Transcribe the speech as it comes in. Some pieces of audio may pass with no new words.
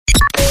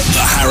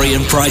Harry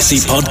and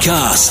Pricey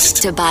podcast.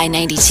 Dubai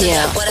 92.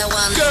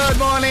 Good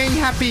morning,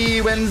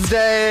 happy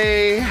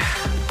Wednesday.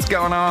 What's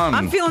going on?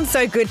 I'm feeling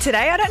so good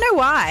today. I don't know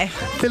why.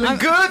 Feeling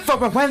good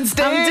for a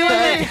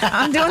Wednesday.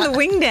 I'm doing the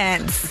wing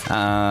dance.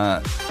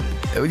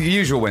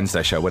 Usual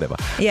Wednesday show, whatever.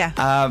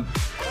 Yeah.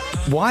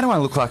 Why do I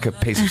look like a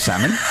piece of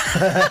salmon?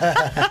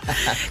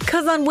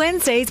 Because on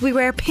Wednesdays we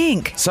wear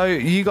pink. So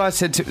you guys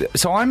said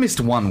so I missed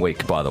 1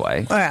 week, by the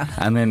way. Oh, yeah.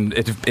 And then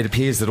it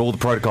appears that all the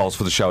protocols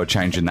for the show had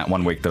changed in that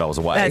 1 week that I was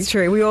away. That's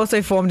true. We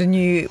also formed a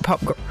new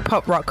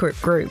pop rock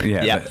group.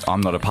 Yeah, Yep. that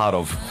I'm not a part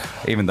of,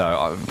 even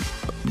though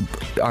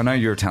I know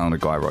you're a talented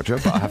guy, Roger,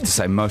 but I have to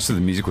say most of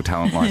the musical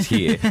talent lies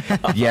here.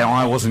 Yeah,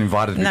 I wasn't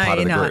invited to be part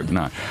of the group.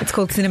 No. It's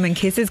called Cinnamon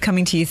Kisses,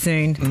 coming to you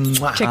soon.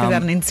 Check us out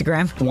on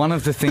Instagram. One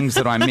of the things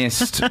that I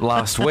missed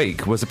last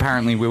week was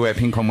apparently we wear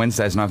pink on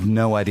Wednesdays, and I have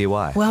no idea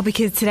why. Well,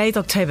 because today's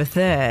October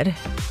 3rd,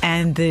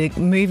 and the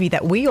movie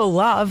that we all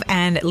love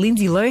and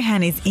Lindsay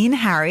Lohan is in,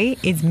 Harry,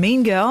 is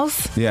Mean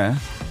Girls. Yeah.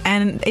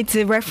 And it's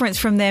a reference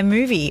from their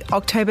movie,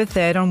 October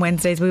 3rd, on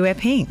Wednesdays we wear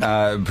pink.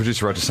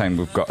 Producer Roger saying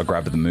we've got a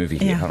grab of the movie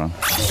here. Yeah. Hold on.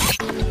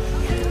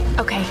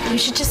 Okay, you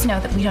should just know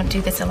that we don't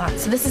do this a lot,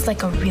 so this is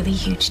like a really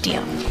huge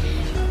deal.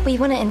 We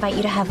want to invite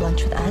you to have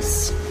lunch with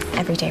us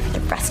every day for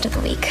the rest of the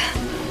week.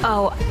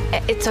 Oh,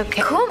 it's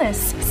okay.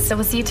 Coolness. So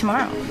we'll see you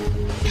tomorrow.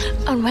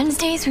 On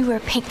Wednesdays, we wear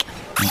pink.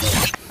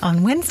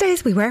 On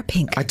Wednesdays we wear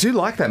pink. I do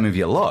like that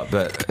movie a lot,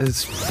 but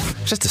it's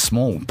just a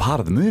small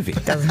part of the movie.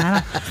 Doesn't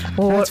matter.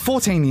 Well, it's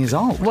 14 years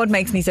old. What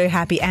makes me so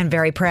happy and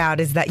very proud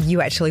is that you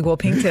actually wore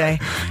pink today.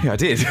 Yeah, I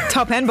did.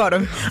 Top and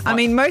bottom. I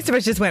mean, most of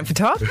us just went for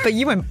top, but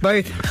you went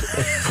both.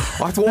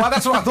 Well,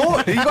 that's what I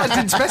thought. You guys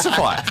didn't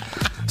specify.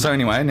 So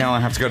anyway, now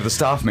I have to go to the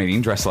staff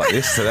meeting dressed like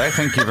this today.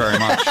 Thank you very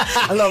much.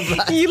 I love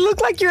that. You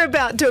look like you're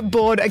about to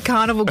board a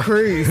carnival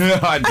cruise.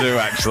 I do,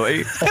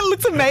 actually. It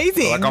looks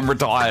amazing. Like I'm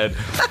retired.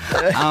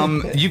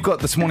 You've got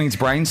this morning's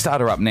brain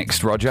starter up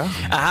next, Roger.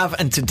 I have,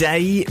 and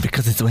today,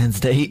 because it's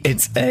Wednesday,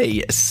 it's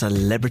a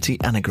celebrity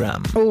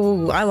anagram.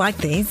 Oh, I like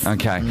these.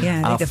 Okay.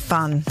 Yeah, these are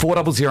fun.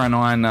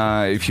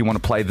 4009 if you want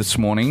to play this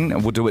morning.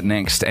 We'll do it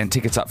next. And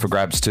tickets up for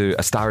grabs to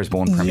A Star Is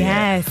Born premiere.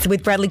 Yes,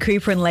 with Bradley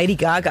Cooper and Lady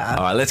Gaga.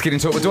 All right, let's get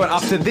into it. We'll do it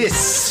after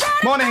this.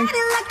 Morning.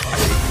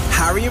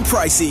 Harry and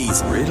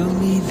Pricey's Riddle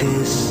me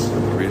this,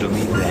 riddle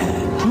me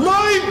that.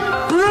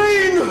 My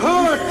brain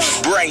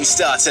hurts. Brain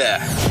starter.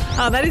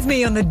 Oh, that is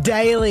me on the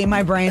daily.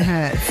 My brain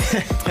hurts.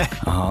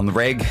 On the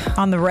reg.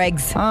 On the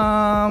regs.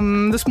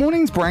 This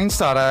morning's brain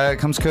starter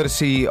comes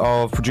courtesy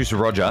of producer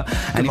Roger.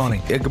 Good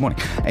morning. Good morning.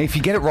 And if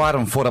you get it right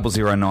on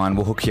 4009,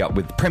 we'll hook you up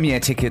with premiere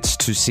tickets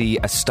to see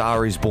A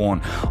Star Is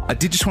Born. I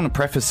did just want to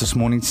preface this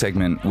morning's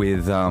segment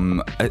with,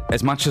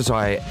 as much as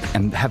I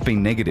have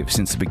been negative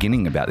since the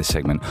beginning about this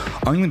segment,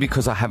 only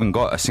because I haven't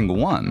got a single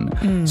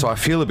one, so I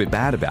feel a bit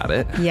bad about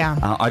it. Yeah.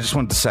 I just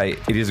wanted to say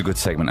it is a good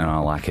segment and I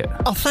like it.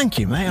 Oh, thank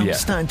you, mate. I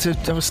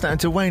was starting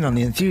to wane on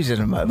the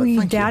enthusiasm of it. Were you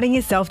Thank doubting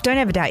yourself? Don't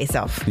ever doubt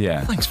yourself.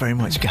 Yeah. Thanks very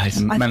much,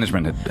 guys.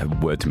 Management had a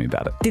word to me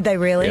about it. Did they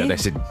really? Yeah, they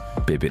said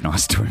be a bit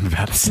nice to him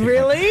about it.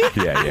 Really?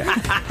 Yeah.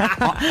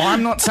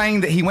 I'm not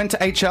saying that he went to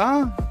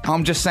HR.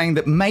 I'm just saying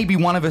that maybe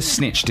one of us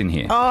snitched in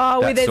here.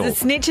 Oh, That's there's all. a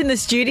snitch in the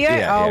studio?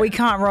 Yeah. We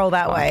can't roll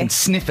that I way. can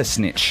sniff a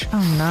snitch.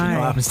 Oh, You know what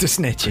no. happens to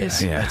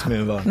snitches? Yeah. Let's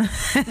move on.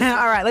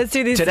 All right, let's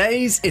do this.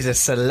 Today's is a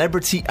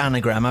celebrity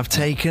anagram. I've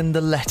taken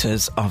the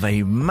letters of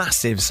a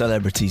massive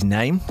celebrity's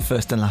name,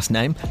 first and last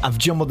name. I've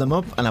jumbled them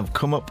up and I've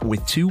come up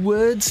with 2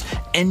 words.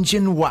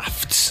 Engine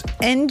wafts.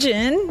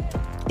 Engine.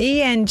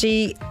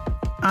 E-N-G-I-N-E.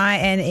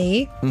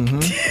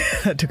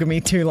 That took me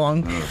too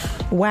long.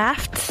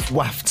 Wafts.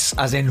 Wafts,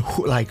 as in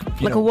like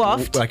Like a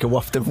waft? like a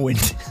waft of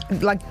wind.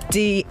 Like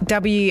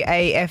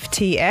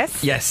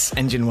W-A-F-T-S. Yes,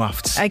 engine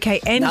wafts. Okay,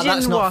 engine Now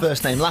that's not waft.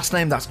 first name, last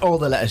name. That's all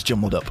the letters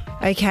jumbled up.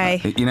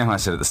 Okay. You know how I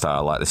said at the start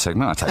I like this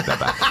segment? I take that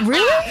back.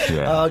 Really?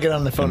 Yeah. I'll get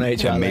on the phone to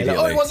HR. Immediately.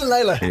 Layla. Oh, it wasn't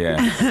Layla.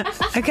 Yeah.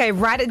 Okay,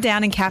 write it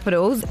down in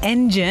capitals.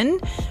 Engine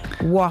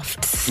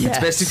wafts. It's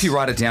best if you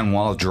write it down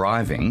while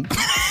driving.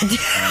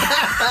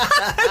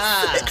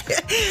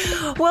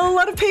 Well, a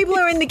lot of people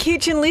are in the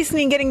kitchen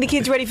listening, getting the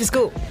kids ready for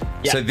school.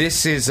 Yeah. So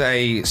this is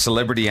a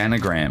celebrity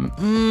anagram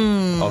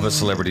of a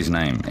celebrity's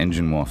name,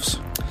 Engine Wafts.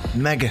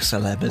 Mega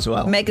celeb as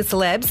well. Mega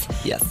celebs.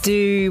 Yes.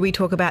 Do we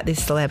talk about this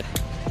celeb?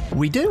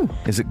 We do.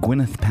 Is it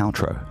Gwyneth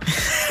Paltrow?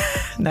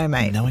 No,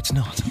 mate. No, it's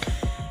not.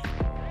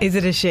 Is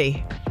it a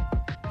she?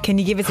 Can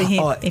you give us a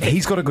hint? Oh, If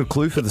he's got a good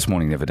clue for this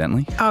morning,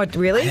 evidently. Oh, I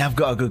really? have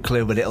got a good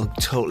clue, but it'll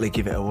totally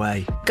give it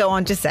away. Go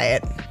on, just say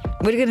it.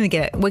 We're going to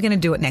get it. We're going to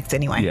do it next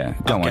anyway. Yeah,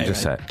 go on,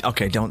 just say it.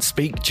 Okay, don't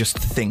speak, just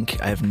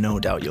think. I have no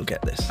doubt you'll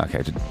get this.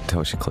 Okay, tell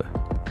us your clue.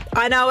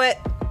 I know it.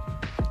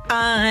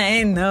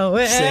 I know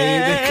it. See,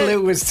 the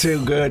clue was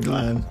too good,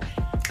 man.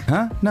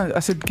 Huh? No,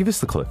 I said give us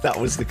the clue. That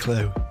was the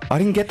clue. I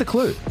didn't get the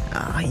clue.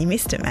 Oh, you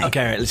missed it, mate.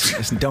 Okay, right,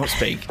 listen, don't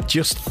speak.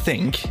 Just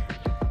think.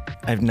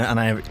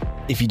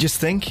 If you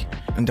just think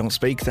and don't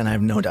speak, then I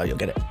have no doubt you'll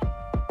get it.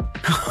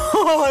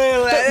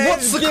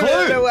 What's the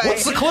clue?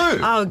 What's the clue?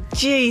 Oh,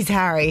 jeez,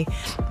 Harry.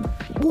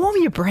 Warm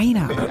your brain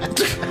up.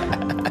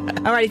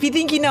 All right, if you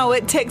think you know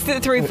it, text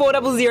it through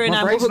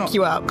 4009. We'll hook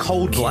you up.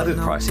 Cold-blooded,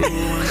 Pricey.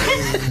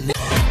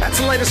 That's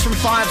the latest from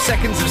 5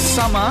 Seconds of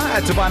Summer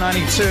at Dubai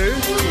 92.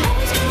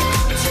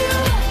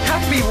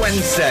 Happy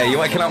Wednesday. You're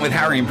waking up with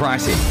Harry and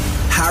Pricey.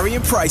 Harry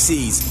and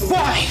Pricey's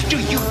Why do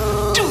you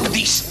do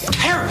these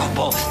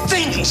terrible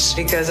things?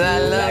 Because I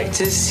like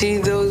to see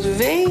those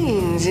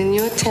veins in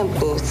your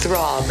temple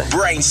throb.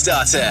 Brain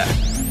Starter.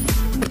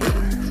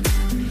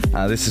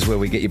 This is where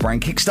we get your brain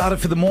kick-started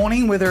for the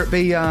morning, whether it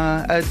be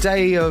a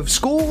day of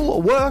school,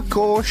 or work,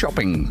 or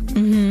shopping.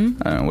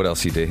 Mm-hmm. I don't know what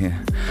else you do here.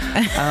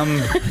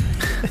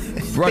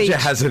 Roger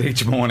has it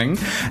each morning,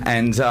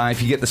 and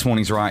if you get this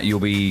morning's right, you'll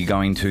be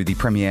going to the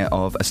premiere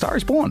of A Star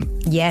Is Born.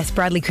 Yes,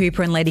 Bradley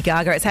Cooper and Lady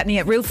Gaga. It's happening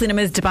at Real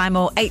Cinemas, Dubai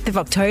Mall, 8th of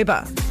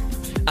October.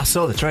 I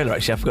saw the trailer,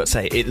 actually. I forgot to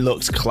say, it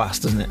looks class,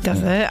 doesn't it?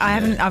 Does it?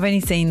 I've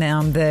only seen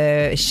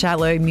the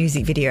Shallow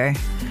music video,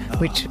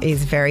 which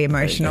is very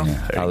emotional.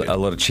 A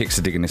lot of chicks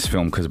are digging this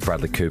film because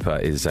Bradley Cooper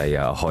is a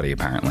hottie,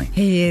 apparently.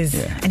 He is,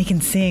 and he can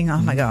sing. Oh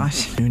my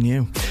gosh. Who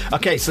knew?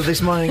 Okay, so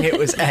this morning it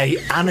was a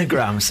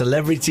anagram,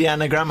 celebrity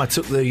anagram. I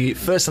took the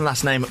first and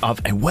last name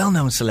of a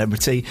well-known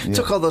celebrity,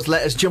 took all those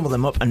letters, jumbled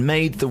them up, and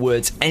made the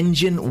words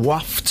engine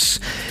wafts.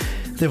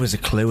 There was a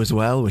clue as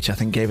well, which I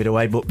think gave it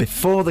away. But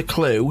before the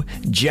clue,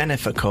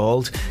 Jennifer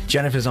called.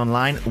 Jennifer's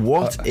online.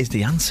 What is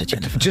the answer,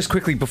 Jennifer? Just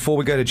quickly, before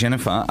we go to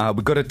Jennifer,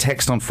 we've got a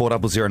text on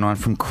 4009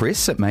 from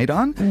Chris at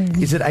Maidan.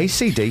 Is it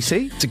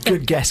AC/DC? It's a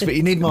good guess, but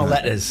you need more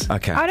letters.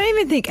 Okay. I don't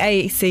even think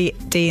A, C,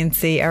 D, and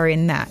C are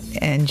in that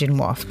engine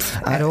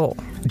waft at all.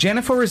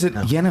 Jennifer, or is it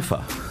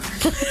Yennefer?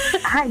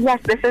 Hi,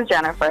 yes, this is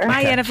Jennifer.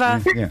 Hi, Jennifer.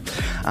 Yeah.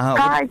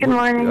 Hi, good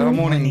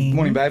morning.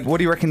 Morning, babe. What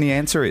do you reckon the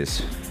answer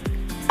is?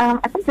 I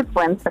think it's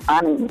Gwen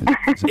Stefani.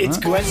 It's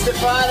Gwen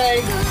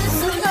Stefani.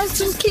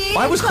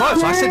 I was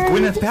close. I said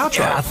Gwyneth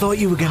Paltrow. Yeah, I thought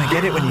you were going to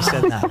get it when you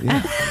said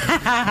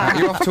that.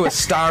 You're off to A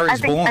Star Is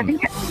Born.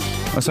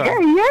 Sorry.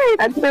 Yay,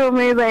 that's so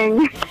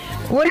amazing.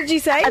 What did you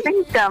say? I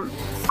think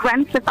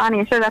Gwen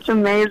Stefani, sure, that's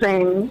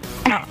amazing.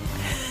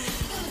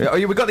 Oh,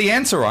 yeah, we got the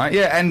answer right.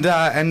 Yeah, and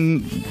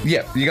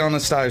yeah, you go on A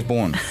Star Is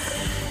Born.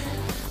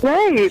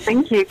 Great,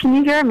 thank you. Can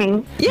you hear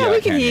me? Yeah,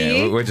 we can hear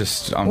you. We're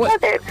just...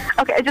 Okay,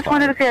 I just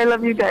wanted to say I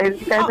love you guys.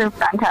 You guys are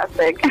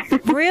fantastic.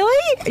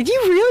 Really? You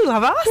really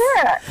love us?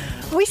 Yeah.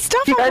 We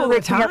stuff You up guys all the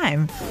wake me up.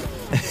 time.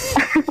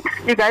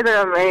 You guys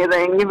are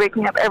amazing. You wake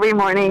me up every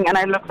morning, and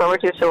I look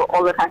forward to your show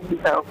all the time.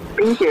 So,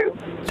 thank you.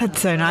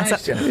 That's so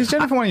nice. Is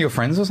Jennifer one of your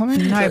friends or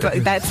something? No,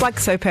 but that's like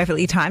so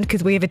perfectly timed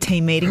because we have a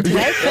team meeting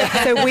today.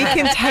 So we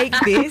can take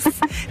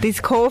this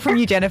call from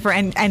you, Jennifer,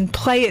 and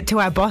play it to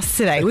our boss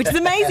today, which is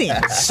amazing.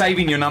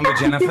 Saving your number,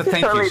 Jennifer.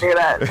 Thank totally you. do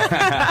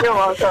that. You're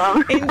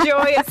welcome.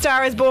 Enjoy A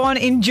Star Is Born.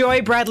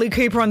 Enjoy Bradley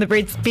Cooper on the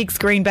big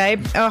screen,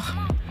 babe.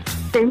 Oh.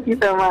 Thank you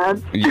so much.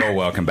 You're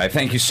welcome, babe.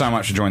 Thank you so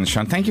much for joining the show.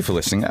 And thank you for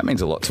listening. That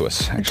means a lot to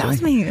us, It actually.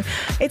 does mean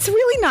it's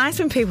really nice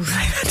when people say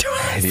that to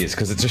us. It is,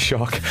 because it's a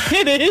shock.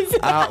 It is.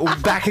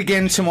 Back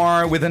again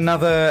tomorrow with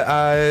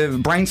another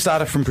brain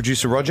starter from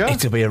producer Roger.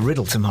 It'll be a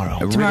riddle tomorrow.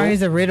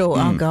 Tomorrow's a riddle.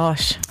 Oh,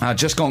 gosh.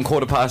 Just gone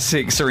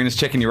 6:15. Serena's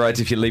checking your roads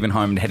if you're leaving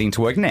home and heading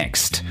to work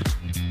next.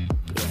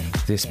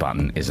 This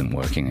button isn't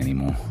working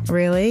anymore.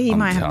 Really? You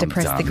might have to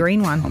press done. the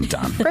green one. I'm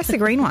done. Press the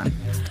green one.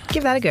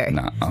 Give that a go.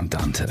 No, I'm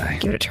done today.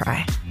 Give it a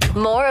try.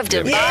 More of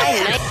Dubai.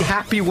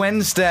 Happy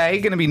Wednesday.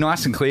 Going to be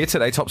nice and clear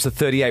today. Tops of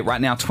 38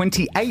 right now.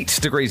 28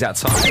 degrees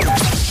outside.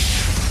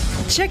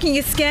 Checking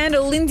a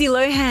scandal, Lindsay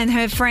Lohan,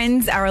 her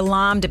friends are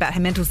alarmed about her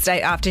mental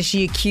state after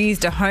she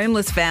accused a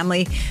homeless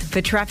family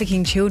for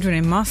trafficking children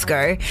in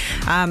Moscow.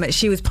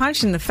 She was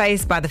punched in the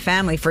face by the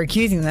family for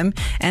accusing them,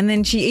 and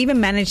then she even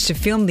managed to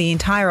film the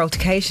entire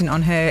altercation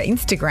on her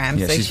Instagram.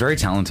 Yeah, So she's very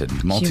talented,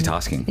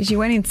 multitasking. She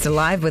went Insta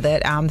Live with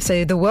it,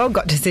 so the world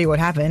got to see what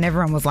happened.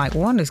 Everyone was like,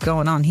 what is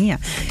going on here?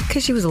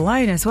 Because she was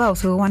alone as well,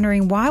 so we're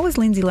wondering, why was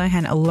Lindsay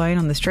Lohan alone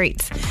on the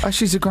streets? Oh,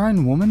 she's a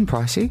grown woman,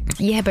 Pricey.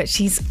 Yeah, but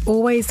she's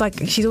always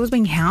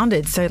being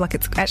hounded, so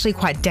it's actually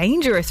quite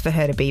dangerous for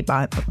her to be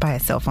by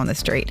herself on the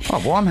street.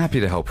 Oh, well, I'm happy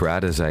to help her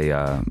out as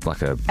a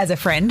As a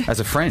friend?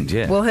 As a friend,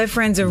 yeah. Well, her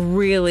friends are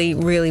really,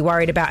 really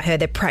worried about her.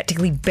 They're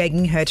practically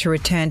begging her to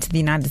return to the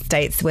United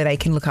States where they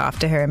can look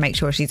after her and make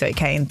sure she's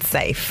okay and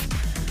safe.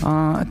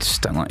 I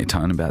just don't like your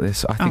tone about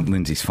this. I think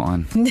Lindsay's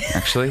fine,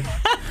 actually.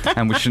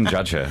 And we shouldn't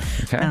judge her,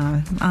 okay?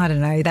 I don't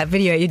know. That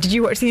video, did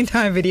you watch the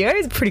entire video?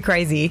 It's pretty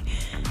crazy.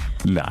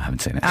 No, I haven't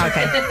seen it.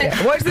 Okay.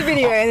 Yeah. Watch the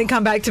video and then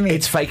come back to me.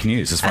 It's fake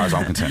news as far as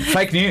I'm concerned.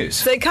 Fake news.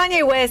 So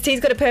Kanye West, he's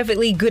got a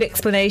perfectly good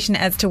explanation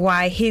as to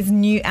why his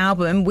new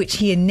album, which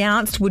he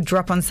announced would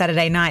drop on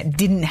Saturday night,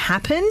 didn't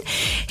happen.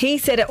 He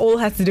said it all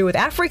has to do with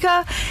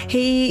Africa.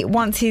 He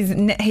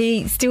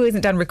still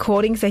isn't done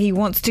recording, so he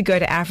wants to go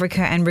to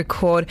Africa and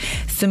record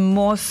some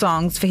more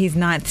songs for his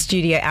 9th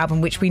studio album,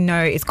 which we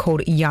know is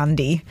called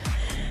Yandi.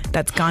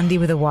 That's Gandhi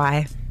with a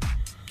Y,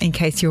 in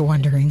case you're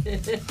wondering.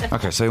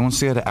 Okay, so he wants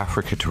to go to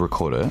Africa to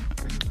record it.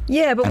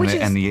 Yeah, but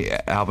And the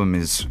album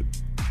is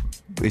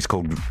he's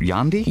called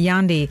Yandi.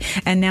 Yandi.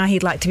 And now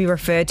he'd like to be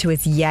referred to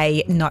as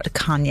Ye, not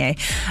Kanye.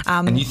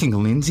 And you think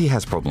Lindsay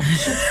has problems?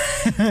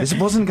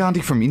 Wasn't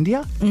Gandhi from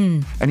India?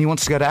 And he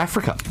wants to go to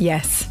Africa.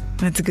 Yes.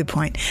 That's a good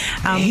point.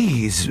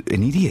 He's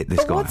an idiot,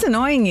 this guy. What's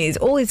annoying is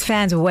all his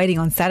fans were waiting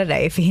on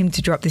Saturday for him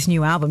to drop this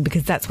new album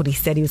because that's what he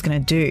said he was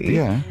going to do.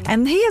 Yeah.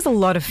 And he has a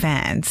lot of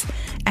fans,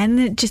 and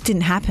it just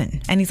didn't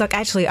happen. And he's like,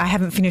 actually, I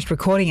haven't finished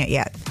recording it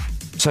yet.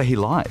 So he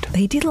lied.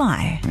 He did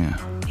lie. Yeah.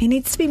 He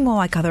needs to be more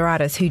like other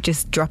artists who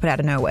just drop it out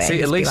of nowhere. See,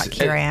 and at just least be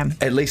like, here I am.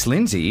 At least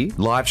Lindsay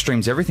live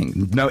streams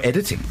everything. No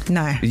editing.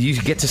 No.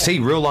 You get to see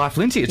real life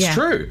Lindsay. It's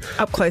true.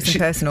 Up close and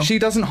personal. She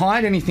doesn't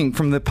hide anything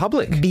from the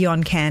public.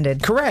 Beyond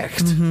candid.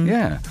 Correct.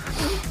 Yeah.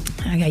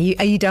 Okay,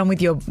 are you done with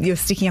your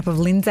sticking up of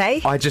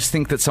Lindsay? I just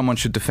think that someone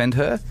should defend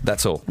her.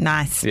 That's all.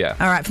 Nice. Yeah.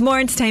 All right, for more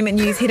entertainment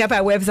news, hit up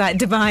our website,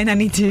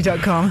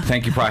 divine92.com.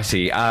 Thank you,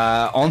 Pricey.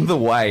 On the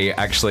way,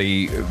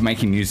 actually,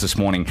 making news this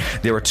morning,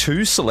 there are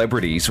two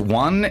celebrities.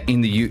 One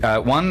in the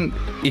one,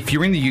 if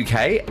you're in the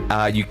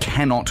UK, you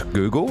cannot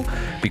Google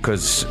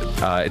because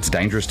it's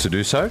dangerous to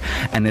do so.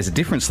 And there's a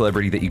different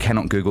celebrity that you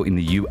cannot Google in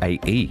the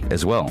UAE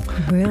as well.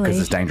 Really? Because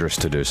it's dangerous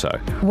to do so.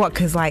 What,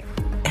 because like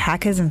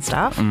hackers and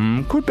stuff?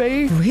 Could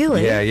be. Really?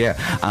 Yeah.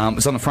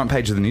 It's on the front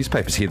page of the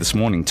newspapers here this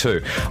morning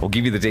too. I'll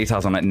give you the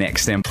details on it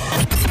next.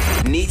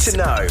 Need to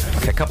know.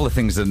 Okay, a couple of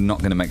things that are not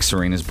going to make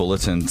Serena's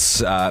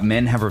bulletins.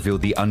 Men have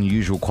revealed the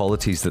unusual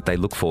qualities that they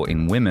look for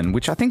in women,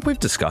 which I think we've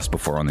discussed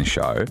before on this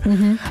show.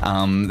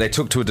 They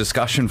took to a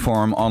discussion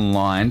forum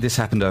online. This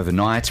happened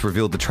overnight,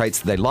 revealed the traits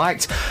that they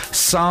liked.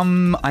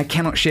 Some I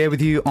cannot share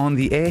with you on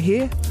the air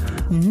here.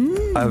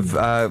 I've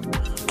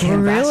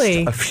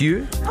canvassed a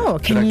few. Oh,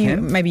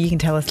 maybe you can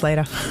tell us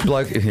later.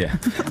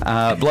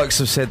 Blokes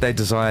have said they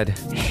desired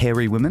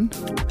hairy women.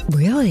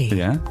 Really?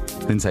 Yeah.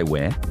 Didn't say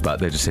where, but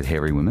they just said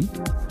hairy women.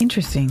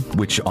 Interesting.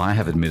 Which I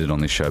have admitted on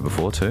this show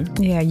before too.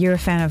 Yeah, you're a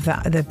fan of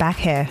the back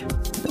hair.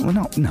 Well,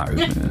 no.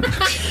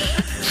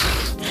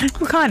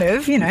 Well, kind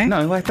of, you know.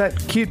 No, like that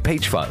cute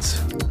peach fuzz.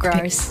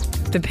 Gross.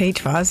 The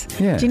peach fuzz.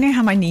 Yeah. Do you know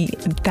how many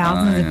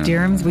thousands of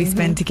dirhams we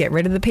spend to get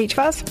rid of the peach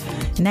fuzz?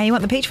 Now you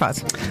want the peach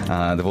fuzz.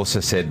 They've also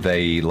said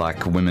they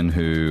like women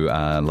who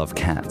love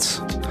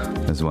cats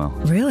as well.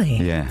 Really?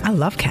 Yeah. I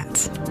love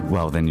cats.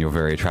 Well, then you're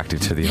very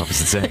attractive to the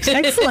opposite sex.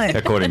 Excellent.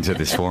 According to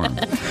this forum.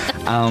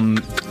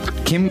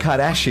 Kim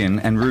Kardashian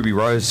and Ruby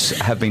Rose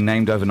have been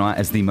named overnight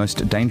as the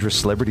most dangerous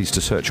celebrities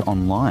to search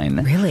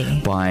online.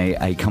 Really? By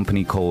a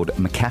company called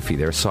McAfee.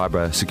 They're a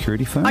cyber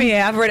security firm. Oh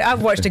yeah,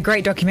 I've watched a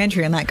great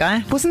documentary on that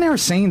guy. Wasn't there a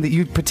scene that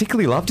you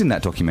particularly loved in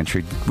that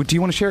documentary? Do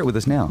you want to share it with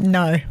us now?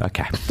 No.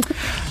 Okay.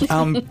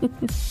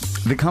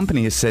 The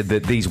company has said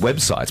that these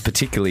websites,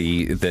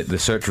 particularly the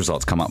search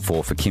results come up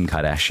for Kim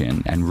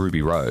Kardashian and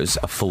Ruby Rose,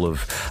 are full of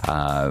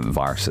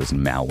viruses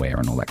and malware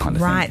and all that kind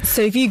of thing. Right.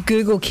 So if you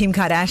Google Kim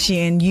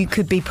Kardashian, you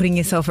could be putting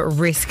yourself at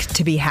risk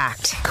to be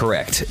hacked.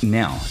 Correct.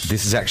 Now,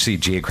 this is actually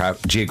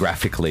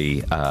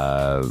geographically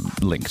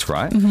linked,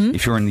 right?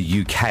 If you're in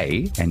the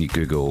UK and you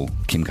Google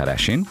Kim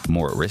Kardashian,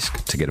 more at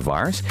risk to get a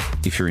virus.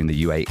 If you're in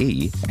the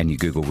UAE and you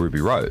Google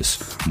Ruby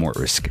Rose, more at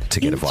risk to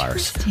get a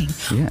virus.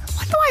 Interesting. Yeah. I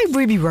wonder why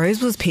Ruby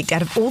Rose was picked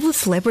out of all the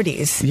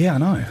celebrities. Yeah, I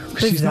know.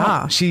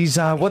 Bizarre. She's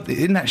what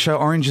in that show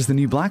Orange is the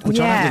New Black, which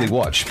I don't really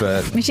watch,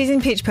 but she's in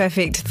Pitch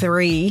Perfect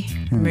 3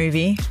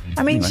 movie.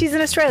 I mean, she's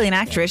an Australian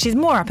actress. She's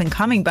more up and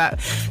coming, but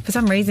for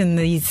some reason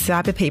these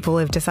cyber people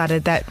have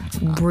decided that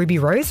Ruby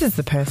Rose is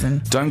the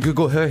person. Don't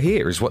Google her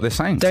here, is what they're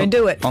saying. Don't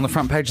do it. On the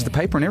front page of the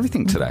paper and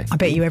everything today. I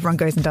bet you everyone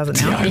goes and does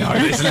it now. Yeah, I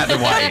know. Isn't that the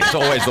way? It's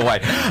always the way.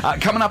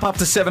 Coming up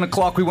after 7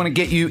 o'clock, we want to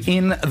get you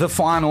in the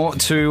final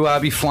to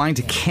be flying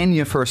to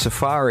Kenya for a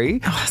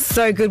safari. Oh,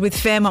 so good with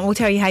Fairmont. We'll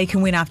tell you how you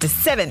can win after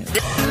 7.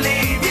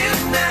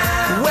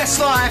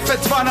 Westlife at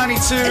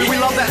 592. We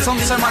love that song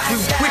so much. We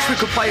wish we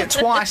could play it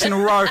twice in a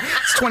row.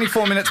 It's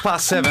 24 minutes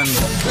past 7.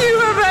 You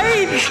have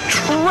aged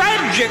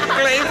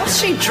tragically. What's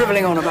she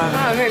dribbling on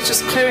about? Oh, it's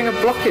just clearing a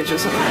blockage or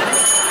something.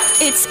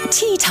 It's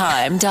tea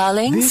time,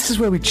 darlings. This is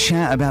where we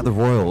chat about the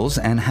Royals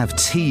and have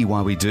tea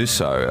while we do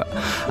so.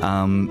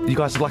 You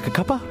guys would like a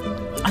cuppa?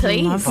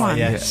 Please. Love one.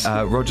 Yes.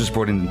 Roger's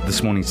brought in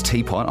this morning's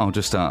teapot. I'll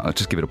just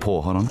give it a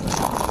pour. Hold on.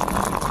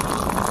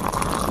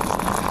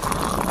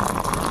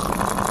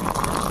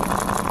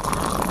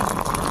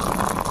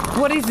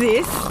 What is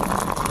this?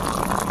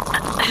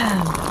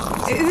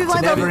 Is it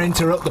like Never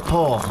interrupt the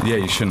pour. Yeah,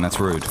 you shouldn't. That's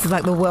rude. This is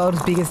like the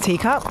world's biggest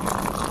teacup.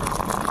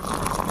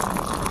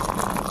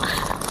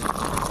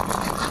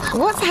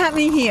 What's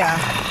happening here?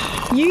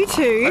 You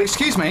two? Oh,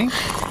 excuse me.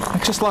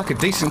 I'd just like a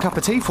decent cup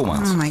of tea for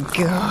once. Oh my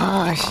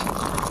gosh.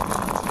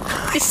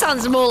 This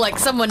sounds more like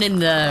someone in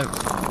the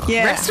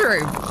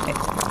restroom.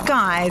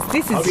 Guys,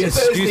 this is You're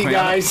thirsty,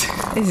 guys.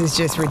 This is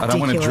just ridiculous. I don't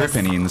want to drip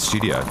any in the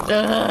studio.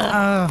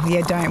 Oh,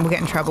 yeah, don't. We'll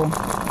get in trouble.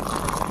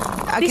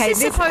 Okay,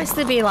 this is supposed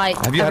to be like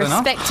Have you a had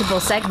enough? respectable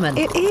segment.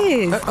 It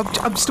is.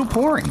 I'm still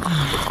pouring.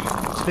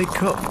 It's a big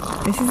cup.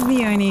 This is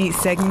the only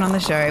segment on the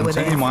show where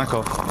Turn your mic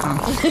off.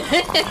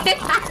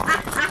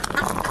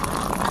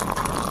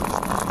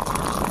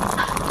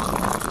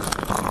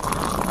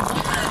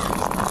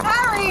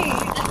 Harry,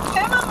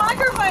 turn my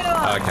microphone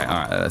Oh, okay,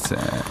 all right. That's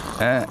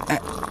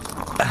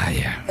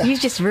yeah. You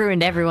just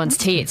ruined everyone's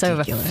tea. It's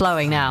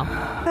overflowing now.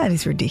 That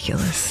is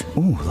ridiculous.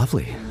 Ooh,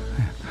 lovely.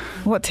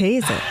 What tea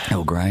is it?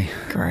 Earl Grey.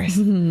 Gross.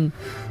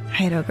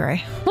 Hate Earl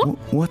Grey.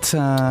 What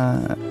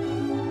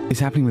is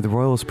happening with the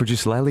Royals?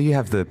 Producer Layla, you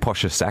have the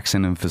poshest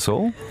accent of us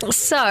all.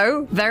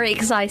 So, very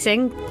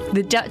exciting.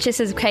 The Duchess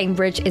of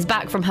Cambridge is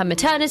back from her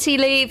maternity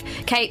leave.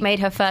 Kate made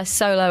her first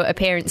solo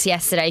appearance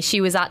yesterday.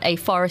 She was at a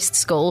forest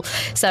school.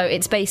 So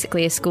it's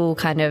basically a school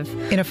kind of...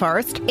 In a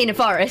forest? In a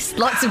forest.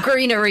 Lots of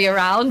greenery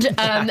around.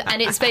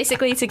 And it's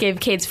basically to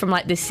give kids from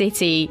like the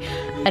city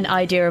an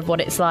idea of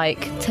what it's like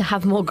to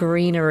have more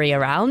greenery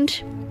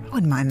around. I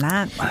wouldn't mind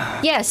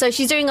that. Yeah, so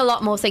she's doing a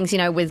lot more things,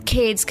 with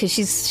kids, because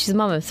she's a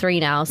mum of 3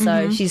 now,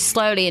 so she's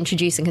slowly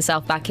introducing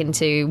herself back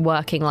into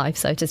working life,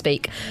 so to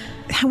speak.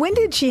 When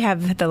did she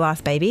have the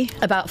last baby?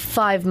 About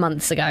 5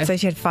 months ago. So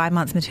she had 5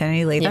 months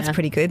maternity leave. Yeah. That's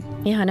pretty good.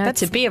 Yeah, I know.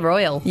 To be a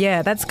royal.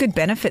 Yeah, that's good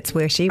benefits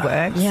where she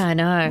works. Yeah, I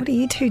know. What are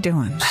you two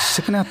doing?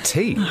 Sipping out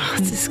tea. Oh,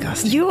 it's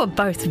disgusting. You are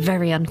both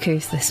very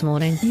uncouth this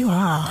morning. You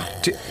are.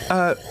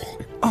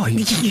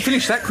 You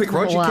finished that quick,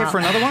 Rod. Wow. You care for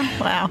another one?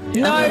 Wow.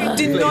 No,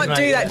 did not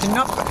do that. Do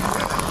not.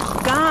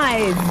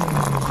 Guys.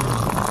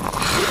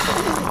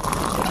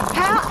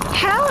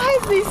 How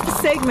has this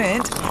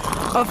segment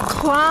of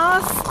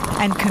class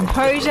and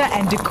composure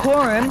and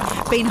decorum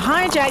been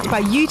hijacked by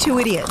you two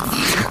idiots?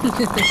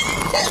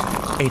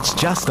 It's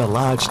just a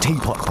large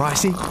teapot,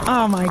 Pricey.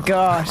 Oh my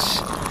gosh.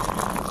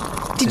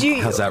 Did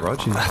you? How's that, Rod?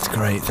 That's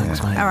great.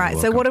 Thanks, mate. All right,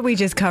 so what did we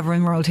just cover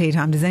in Royal Tea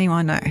Time? Does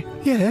anyone know?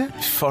 Yeah.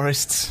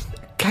 Forests.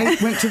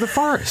 Kate went to the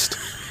forest.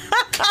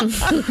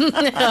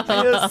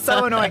 You're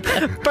so annoying.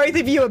 Both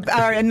of you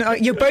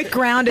you're both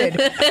grounded.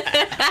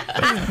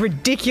 This is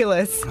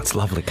ridiculous. It's a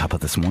lovely cuppa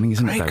this morning,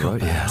 isn't it, though,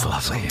 Rod? Yeah, it's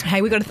lovely.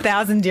 Hey, we got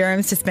 1,000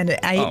 dirhams to spend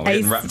at we're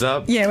getting wrapped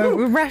up? Yeah,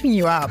 we're wrapping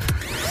you up.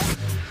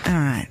 All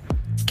right.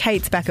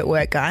 Kate's back at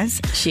work,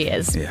 guys. She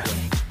is. Yeah.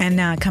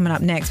 And coming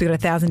up next, we've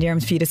got 1,000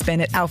 dirhams for you to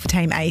spend at Alpha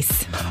Tame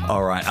Ace.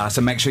 All right, so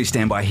make sure you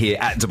stand by here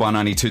at Dubai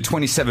 92,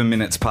 27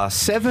 minutes past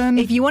 7.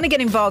 If you want to get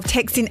involved,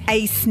 text in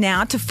ACE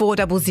now to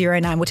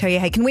 4009. We'll tell you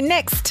how you can win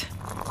next.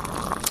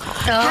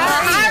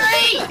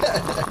 Harry!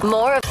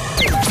 More of...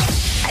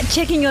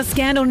 Checking your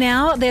scandal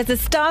now. There's a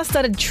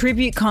star-studded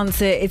tribute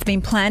concert. It's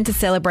been planned to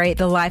celebrate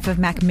the life of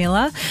Mac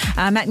Miller.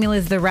 Mac Miller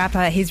is the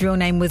rapper. His real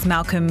name was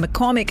Malcolm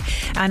McCormick,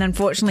 and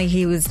unfortunately,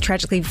 he was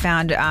tragically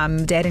found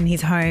dead in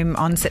his home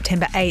on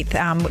September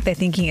 8th. They're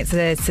thinking it's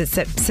a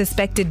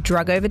suspected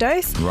drug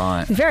overdose.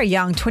 Right. Very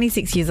young,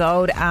 26 years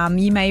old.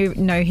 You may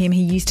know him.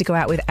 He used to go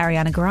out with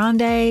Ariana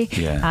Grande.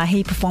 Yeah.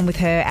 He performed with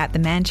her at the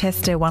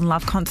Manchester One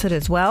Love concert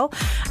as well.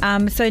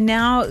 So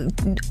now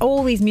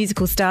all these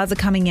musical stars are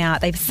coming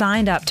out. They've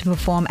signed up to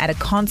perform at a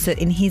concert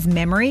in his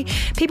memory.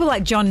 People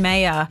like John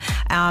Mayer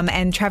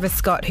and Travis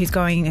Scott, who's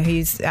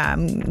with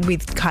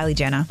Kylie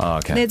Jenner. Oh,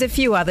 okay. There's a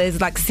few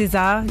others like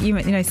SZA. You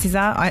know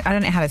SZA? I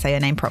don't know how to say her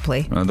name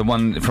properly. The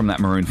one from that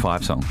Maroon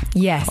 5 song.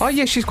 Yes. Oh,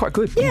 yeah, she's quite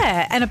good.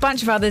 Yeah, and a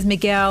bunch of others,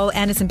 Miguel,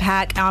 Anderson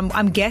 .Paak.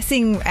 I'm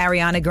guessing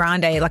Ariana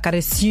Grande. Like, I'd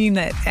assume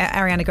that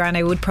Ariana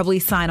Grande would probably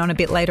sign on a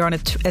bit later on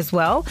as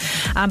well.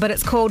 But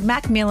it's called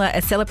Mac Miller,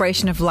 A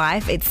Celebration of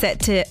Life. It's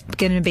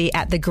going to be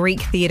at the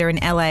Greek Theatre in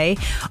LA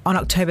on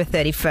October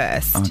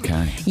 31st.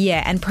 Okay.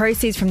 Yeah, and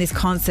proceeds from this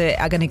concert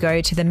are going to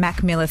go to the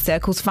Mac Miller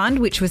Circles Fund,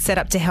 which was set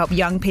up to help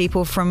young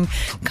people from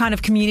kind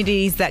of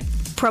communities that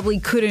probably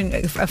couldn't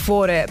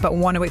afford it but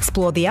want to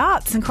explore the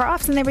arts and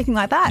crafts and everything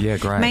like that. Yeah,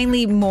 great.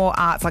 Mainly more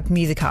arts like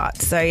music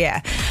arts. So,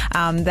 yeah,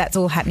 that's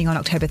all happening on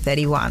October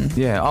 31.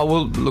 Yeah. Oh,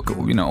 well, look,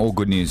 all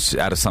good news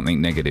out of something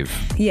negative.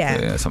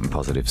 Yeah. Something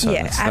positive. So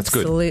yeah, that's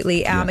good.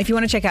 Absolutely. If you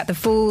want to check out the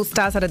full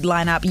star-studded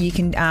lineup, you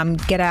can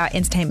get our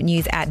entertainment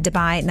news at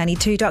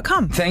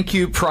Dubai92.com. Thank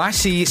you,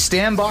 Pricey.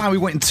 Stand by. We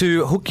went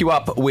to hook you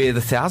up with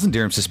 1,000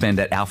 dirhams to spend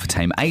at Alpha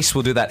Tame Ace.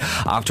 We'll do that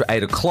after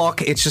 8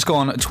 o'clock. It's just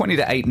gone 20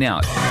 to 8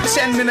 now.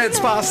 10 minutes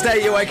past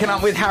 8. You're waking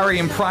up with Harry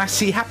and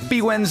Pricey.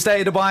 Happy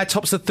Wednesday, Dubai.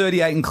 Tops of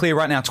 38 and clear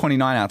right now,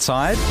 29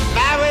 outside.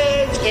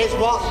 Marriage is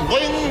what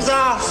brings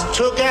us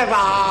together.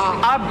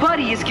 Our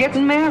buddy is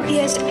getting married. He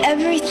has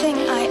everything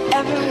I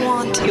ever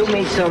wanted. You'll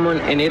meet someone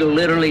and it'll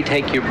literally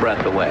take your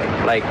breath away.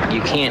 Like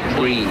you can't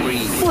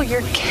breathe. Oh,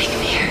 you're getting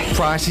married.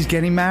 Pricey's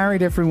getting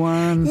married,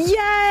 everyone.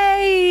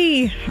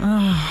 Yay!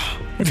 Oh,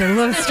 it's a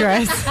lot of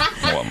stress.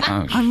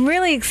 I'm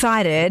really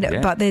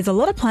excited, but there's a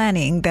lot of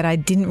planning that I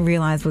didn't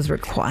realise was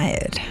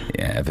required.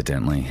 Yeah,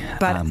 evidently.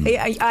 But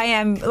I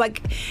am,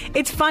 like,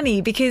 it's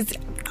funny because,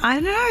 I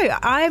don't know,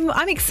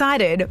 I'm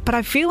excited, but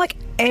I feel like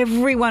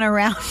everyone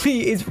around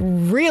me is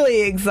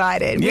really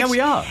excited. Yeah, we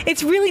are.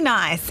 It's really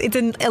nice. It's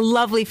a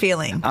lovely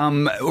feeling.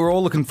 We're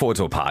all looking forward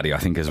to a party, I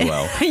think, as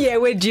well. Yeah,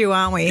 we're due,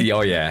 aren't we?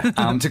 Oh, yeah.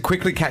 To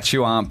quickly catch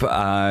you up,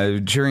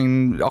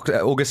 during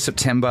August,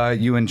 September,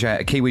 you and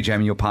Kiwi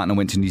Jamie, your partner,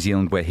 went to New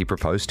Zealand where he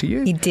proposed to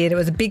you. He did. It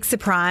was a big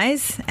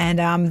surprise. And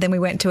then we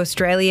went to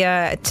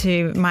Australia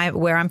to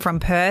where I'm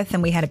from, Perth,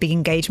 and we had a big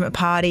engagement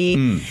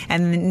party.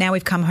 And now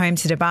we've come home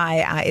to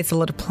Dubai. It's a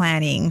lot of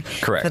planning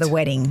for the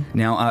wedding.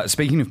 Now,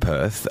 speaking of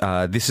Perth,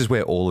 Perth. This is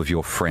where all of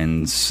your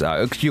friends,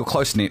 your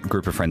close-knit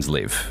group of friends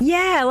live.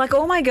 Yeah, like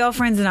all my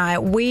girlfriends and I,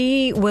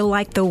 we were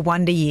like the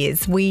Wonder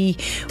Years. We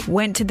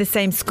went to the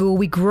same school.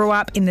 We grew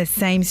up in the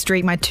same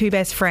street. My two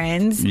best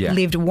friends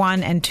lived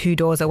 1 and 2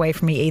 doors away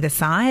from me either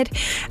side.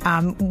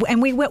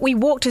 And we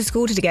walked to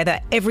school together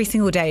every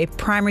single day,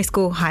 primary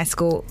school, high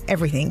school,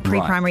 everything,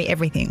 pre-primary,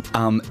 everything.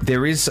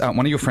 There is one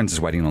of your friends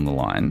is waiting on the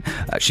line.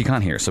 She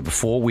can't hear us, so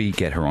before we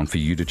get her on for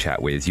you to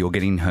chat with, you're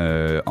getting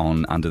her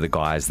on under the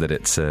guise that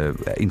it's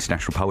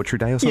International Poetry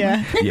Day or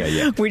something?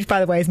 Yeah. Which, by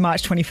the way, is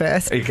March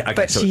 21st. Okay,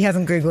 but she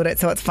hasn't Googled it,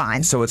 so it's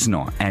fine. So it's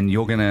not. And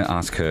you're going to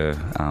ask her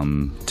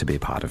to be a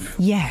part of...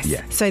 Yes.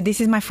 Yeah. So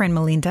this is my friend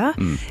Melinda.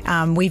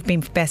 We've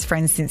been best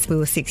friends since we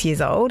were 6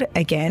 years old.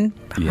 Again,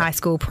 high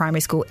school,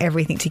 primary school,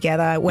 everything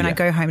together. When I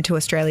go home to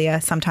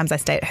Australia, sometimes I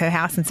stay at her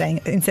house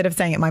instead of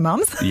staying at my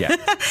mum's. Yeah.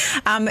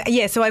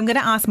 So I'm going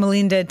to ask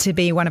Melinda to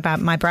be one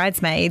of my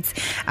bridesmaids,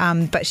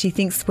 but she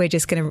thinks we're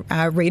just going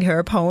to read her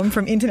a poem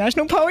from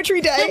International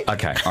Poetry Day.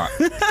 Okay, all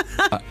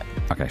right.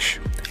 Okay,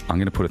 I'm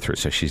going to put her through,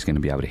 so she's going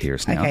to be able to hear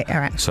us now. Okay, all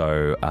right.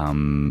 So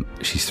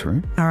she's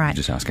through? All right.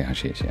 Just ask her how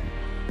she is, yeah.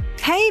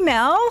 Hey,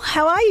 Mel,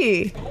 how are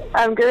you?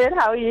 I'm good.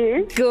 How are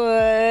you?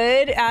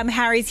 Good.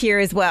 Harry's here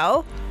as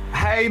well.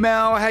 Hey,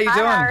 Mel, how you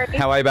doing? Harry.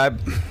 How are you, babe?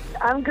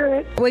 I'm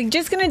good. We're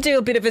just going to do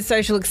a bit of a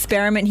social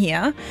experiment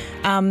here.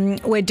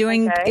 We're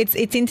doing it's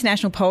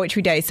International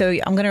Poetry Day, so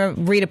I'm going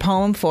to read a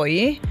poem for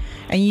you,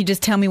 and you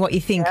just tell me what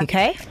you think.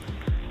 Okay?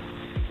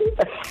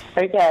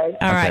 Okay.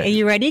 All right. Are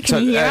you ready?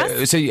 Can you hear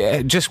us?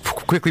 So just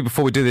quickly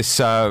before we do this,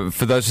 for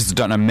those that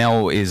don't know,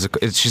 Mel she's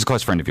a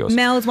close friend of yours.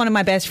 Mel is one of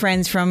my best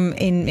friends from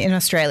in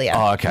Australia.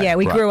 Oh, okay. Yeah,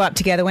 we grew up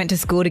together, went to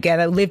school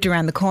together, lived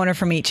around the corner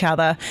from each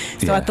other.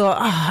 So I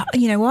thought,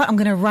 you know what? I'm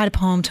going to write a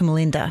poem to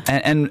Melinda.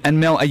 And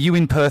Mel, are you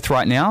in Perth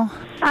right now?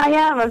 I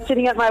am. I'm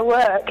sitting at my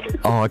work.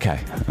 Oh, okay.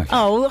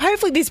 Oh, well,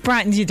 hopefully this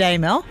brightens your day,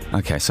 Mel.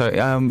 Okay, so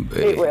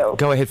it will.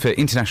 Go ahead for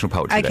International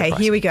Poetry Day.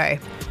 Okay, here we go.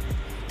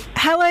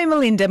 Hello,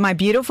 Melinda, my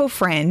beautiful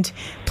friend.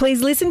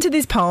 Please listen to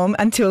this poem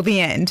until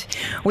the end.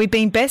 We've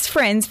been best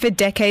friends for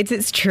decades,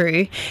 it's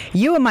true.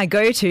 You are my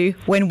go-to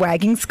when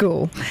wagging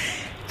school.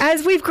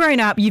 As we've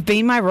grown up, you've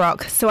been my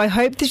rock, so I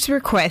hope this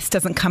request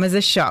doesn't come as a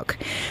shock.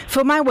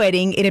 For my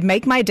wedding, it'd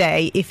make my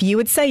day if you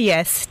would say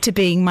yes to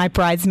being my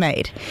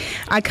bridesmaid.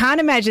 I can't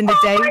imagine the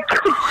day.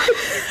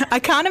 I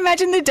can't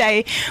imagine the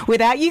day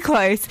without you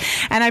close,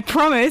 and I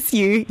promise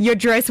you, your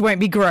dress won't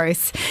be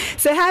gross.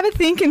 So have a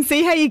think and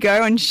see how you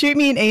go, and shoot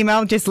me an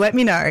email. Just let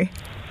me know.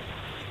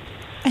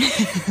 I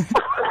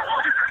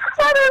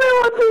don't know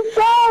what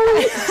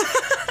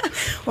to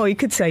say. Well, you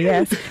could say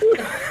yes.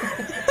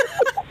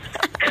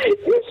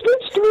 You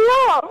stitched me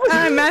up.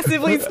 I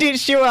massively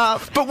stitched you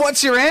up. But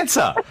what's your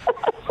answer?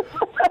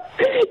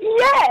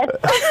 Yes.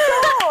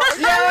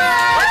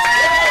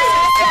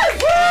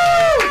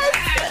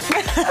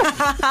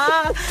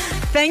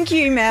 Thank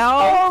you, Mel.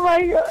 Oh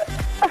my God.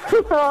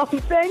 Oh,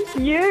 thank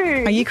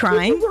you. Are you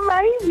crying? This is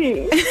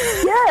amazing.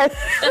 Yes.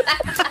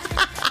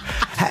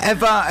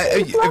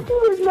 Lucky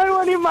there's no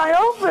one in my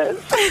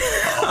office.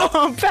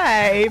 Oh,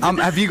 babe.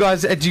 Had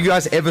you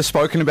guys ever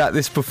spoken about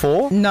this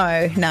before? No,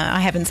 I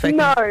haven't spoken.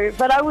 No,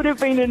 but I would have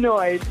been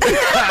annoyed.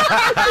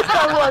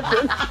 I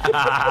wasn't.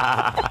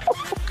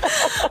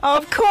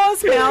 Of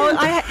course, Mel.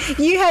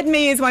 You had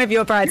me as one of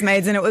your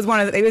bridesmaids, and it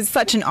was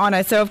such an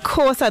honour. So of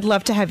course, I'd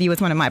love to have you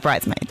as one of my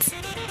bridesmaids.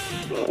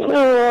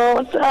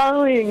 Oh,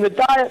 darling, the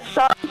diet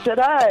starts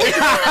today.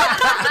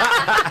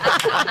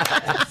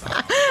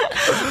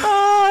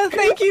 Oh,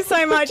 thank you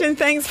so much, and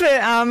thanks for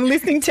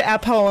listening to our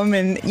poem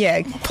and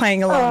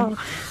playing along.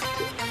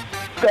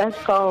 Best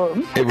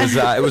poem. It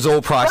was all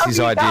Pricey's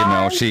idea,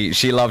 Mel.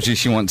 She loves you.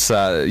 She wants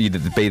you to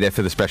be there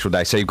for the special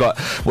day. So you've got,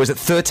 was it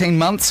 13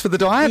 months for the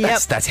diet?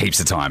 Yep. That's heaps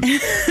of time.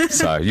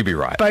 So you'll be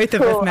right. Both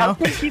of us, Mel. I'll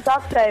keep you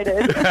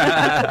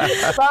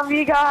updated. Love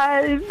you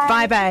guys.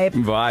 Bye,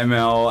 babe. Bye,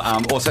 Mel.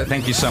 Also,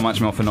 thank you so much,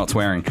 Mel, for not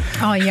swearing.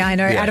 Oh, yeah, I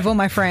know. Out of all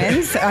my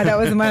friends, that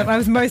was I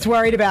was most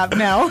worried about,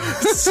 Mel.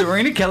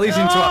 Serena Kelly's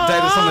in to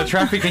update us on the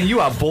traffic, and you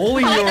are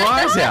bawling your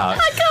eyes out.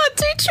 I can't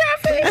do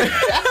traffic.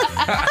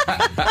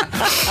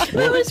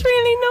 That was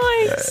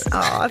really nice.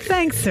 Oh,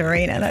 thanks,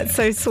 Serena. That's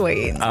so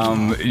sweet.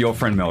 Your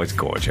friend Mel is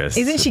gorgeous.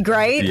 Isn't she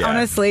great? Yeah.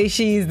 Honestly,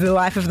 she's the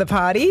life of the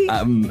party.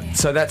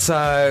 So that's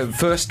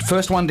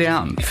first one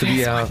down for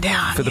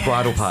the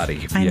bridal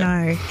party. I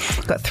know.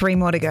 Got 3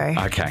 more to go.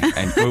 Okay,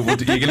 and you're going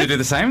to do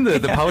the same? The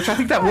poetry? I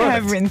think that worked.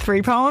 I've written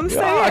 3 poems.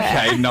 So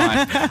Okay,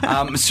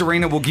 nice.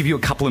 Serena, we'll give you a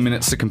couple of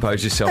minutes to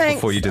compose yourself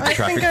before you do the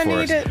traffic for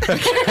us.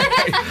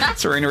 Okay.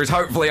 Serena is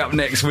hopefully up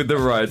next with the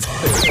roads.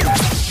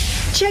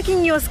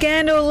 Checking your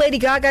scandal, Lady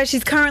Gaga,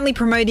 she's currently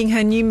promoting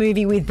her new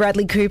movie with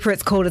Bradley Cooper.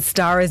 It's called A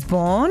Star Is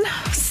Born.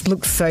 This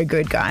looks so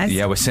good, guys.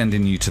 Yeah, we're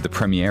sending you to the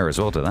premiere as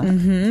well to that.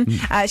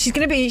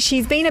 Mm-hmm.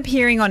 She's been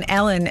appearing on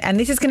Ellen, and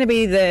this is going to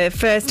be the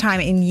first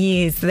time in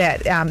years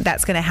that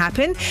that's going to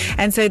happen.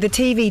 And so the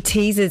TV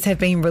teasers have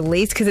been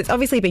released because it's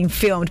obviously been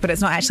filmed, but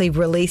it's not actually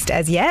released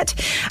as yet.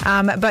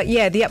 But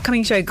yeah, the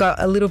upcoming show got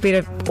a little bit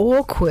of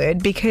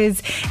awkward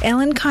because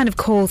Ellen kind of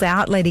calls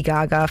out Lady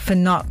Gaga for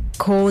not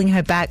calling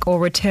her back or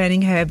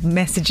returning her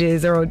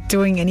messages or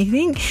doing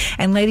anything.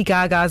 And Lady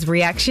Gaga's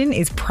reaction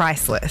is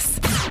priceless.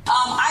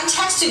 I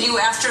texted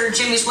you after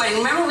Jimmy's wedding.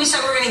 Remember we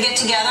said we were going to get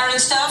together and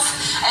stuff?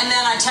 And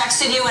then I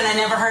texted you and I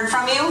never heard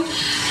from you?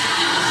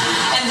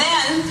 And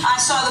then I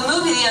saw the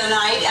movie the other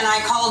night and I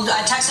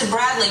texted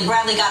Bradley.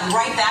 Bradley got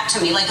right back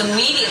to me, like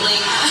immediately,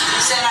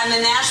 said I'm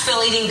in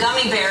Nashville eating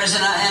gummy bears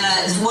and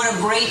what a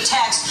great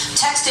text.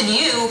 Texted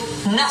you,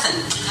 nothing.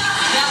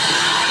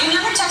 You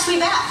never text me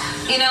back.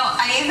 You know,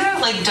 I either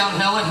don't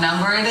know what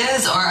number it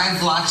is or I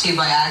blocked you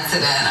by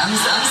accident. I'm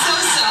so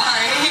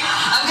sorry.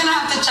 I'm gonna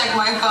have to check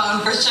my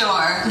phone for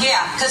sure.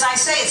 Yeah, because I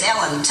say it's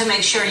Ellen to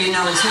make sure you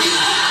know it's me.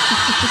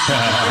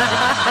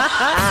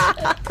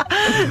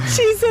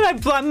 She said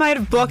I might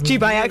have blocked you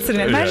by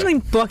accident. Imagine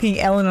blocking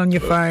Ellen on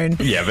your phone.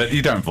 Yeah, but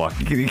you don't block.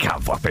 You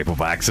can't block people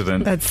by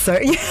accident. That's so...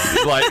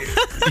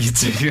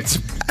 it's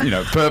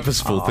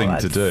purposeful thing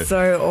to do.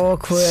 So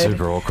awkward.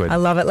 Super awkward. I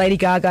love it. Lady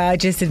Gaga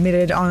just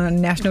admitted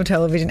on national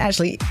television,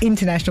 actually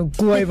international,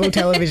 global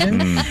television,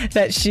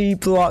 that she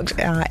blocked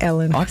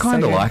Ellen. I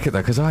kind of like it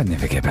though, because I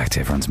never get back to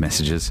everyone's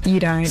messages. You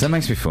don't. So that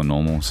makes me feel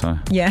normal. So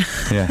yeah.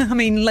 I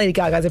mean, Lady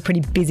Gaga's a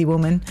pretty busy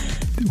woman.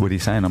 What are you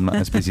saying? I'm not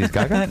as busy as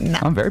Gaga? No.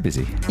 I'm very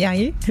busy. Yeah, are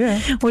you? Yeah.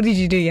 What did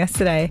you do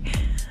yesterday?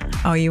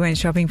 Oh, you went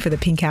shopping for the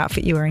pink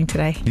outfit you're wearing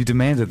today. You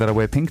demanded that I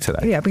wear pink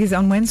today. Yeah, because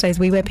on Wednesdays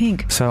we wear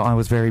pink. So I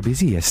was very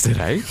busy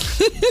yesterday.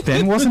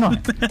 Then, wasn't I?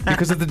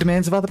 Because of the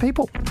demands of other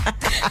people.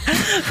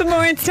 For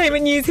more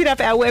entertainment news, hit up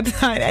our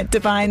website at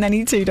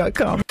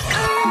divine92.com.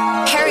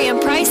 Harry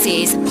and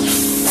Pricey's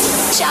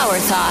Shower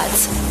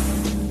Thoughts.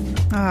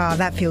 Oh,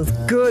 that feels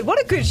good. What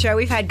a good show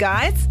we've had,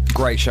 guys.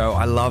 Great show.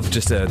 I love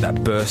just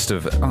that burst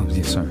of... Oh,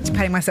 yeah, sorry. Just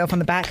patting myself on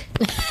the back.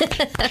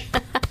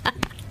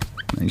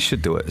 You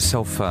should do it.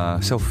 Self...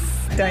 Don't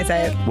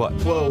say it. What?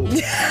 Whoa.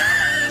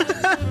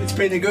 It's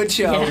been a good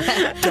show.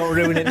 Yeah. Don't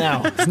ruin it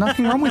now. There's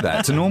nothing wrong with that.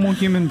 It's a normal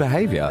human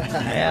behaviour.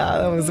 Yeah,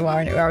 I was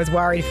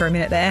worried for a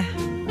minute there.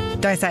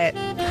 Don't say it.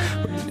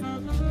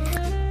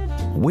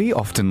 We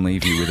often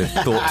leave you with a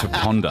thought to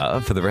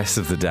ponder for the rest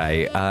of the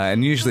day,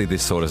 and usually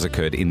this thought has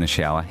occurred in the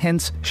shower,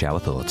 hence Shower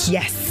Thoughts.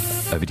 Yes.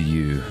 Over to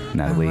you,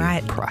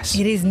 Natalie Price.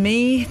 It is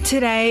me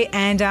today,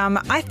 and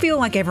I feel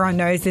like everyone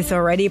knows this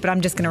already, but I'm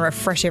just going to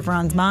refresh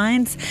everyone's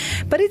minds.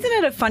 But isn't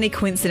it a funny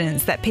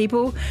coincidence that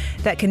people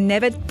that can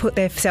never put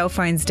their cell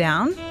phones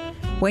down,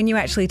 when you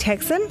actually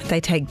text them,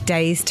 they take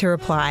days to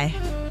reply?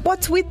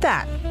 What's with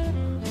that?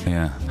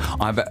 Yeah.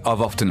 I've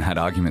often had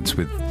arguments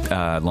with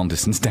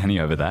long-distance Danny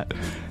over that.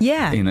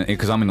 Yeah.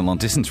 Because I'm in a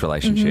long-distance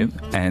relationship,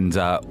 and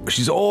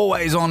she's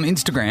always on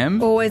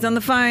Instagram. Always on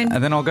the phone.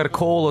 And then I'll go to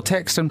call or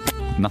text and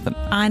nothing.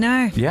 I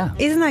know. Yeah.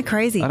 Isn't that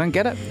crazy? I don't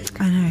get it.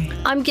 I know.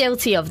 I'm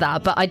guilty of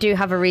that, but I do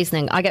have a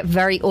reasoning. I get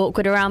very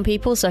awkward around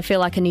people, so I feel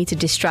like I need to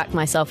distract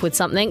myself with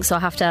something, so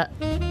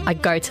I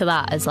go to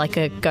that as like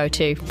a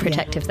go-to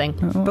protective thing.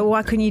 But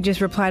why couldn't you just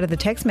reply to the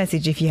text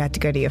message if you had to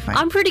go to your phone?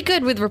 I'm pretty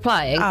good with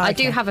replying. Oh, okay. I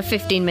do have a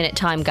 15-minute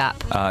time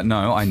gap.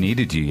 No, I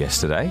needed you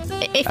yesterday.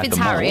 If it's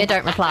Harry, I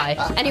don't reply.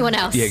 Anyone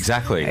else? Yeah,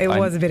 exactly. It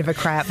was a bit of a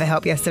cry out for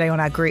help yesterday on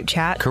our group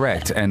chat.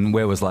 Correct. And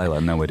where was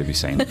Layla? Nowhere to be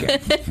seen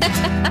again.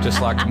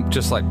 just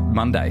like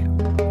Monday,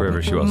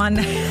 wherever she was.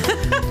 Monday.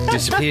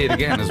 Disappeared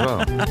again as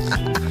well.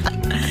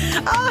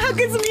 Oh, how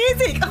good's the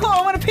music? Oh,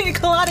 I want a pina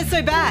colada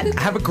so bad.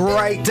 Have a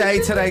great day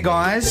today,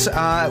 guys.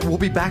 We'll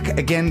be back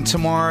again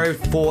tomorrow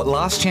for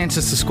last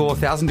chances to score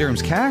 1,000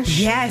 dirhams cash.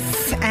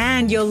 Yes,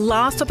 and your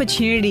last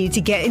opportunity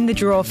to get in the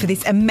draw for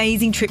this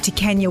amazing trip to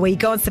Kenya where you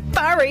go on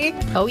safari.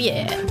 Oh,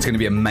 yeah. It's going to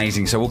be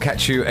amazing. So we'll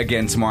catch you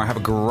again tomorrow. Have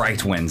a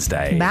great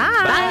Wednesday. Bye.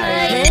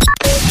 Bye.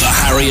 The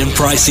Harry and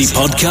Pricey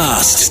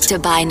Podcast.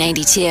 Dubai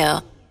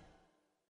 92.